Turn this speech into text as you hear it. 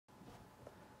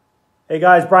Hey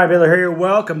guys, Brian Baylor here.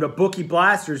 Welcome to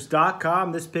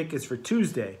BookieBlasters.com. This pick is for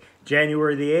Tuesday,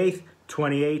 January the 8th,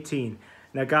 2018.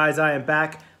 Now guys, I am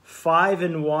back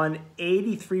 5-1,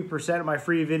 83% of my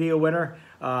free video winner.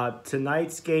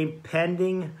 Tonight's game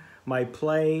pending my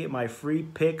play, my free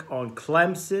pick on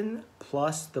Clemson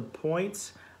plus the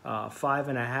points,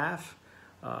 5.5.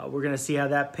 We're going to see how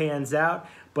that pans out.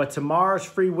 But tomorrow's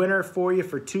free winner for you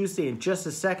for Tuesday in just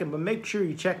a second. But make sure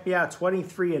you check me out.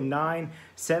 23-9,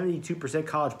 72%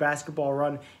 college basketball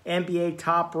run. NBA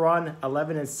top run,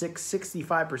 11-6,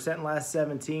 65% last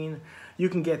 17. You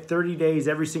can get 30 days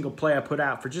every single play I put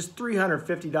out for just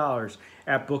 $350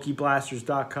 at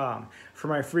BookieBlasters.com. For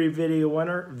my free video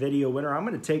winner, I'm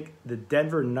going to take the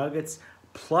Denver Nuggets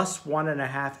plus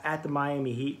 1.5 at the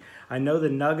Miami Heat. I know the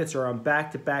Nuggets are on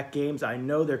back-to-back games. I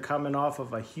know they're coming off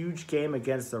of a huge game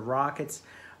against the Rockets,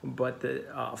 but the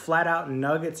flat-out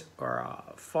Nuggets are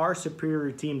a far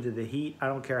superior team to the Heat. I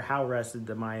don't care how rested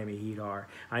the Miami Heat are.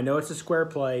 I know it's a square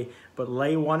play, but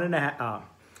lay 1.5.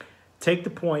 Take the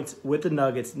points with the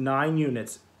Nuggets, 9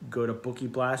 units. Go to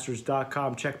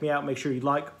BookieBlasters.com. Check me out. Make sure you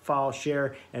like, follow,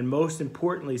 share, and most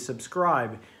importantly,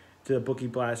 subscribe to the Bookie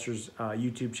Blasters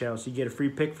YouTube channel so you get a free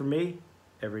pick from me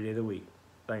every day of the week.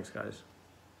 Thanks, guys.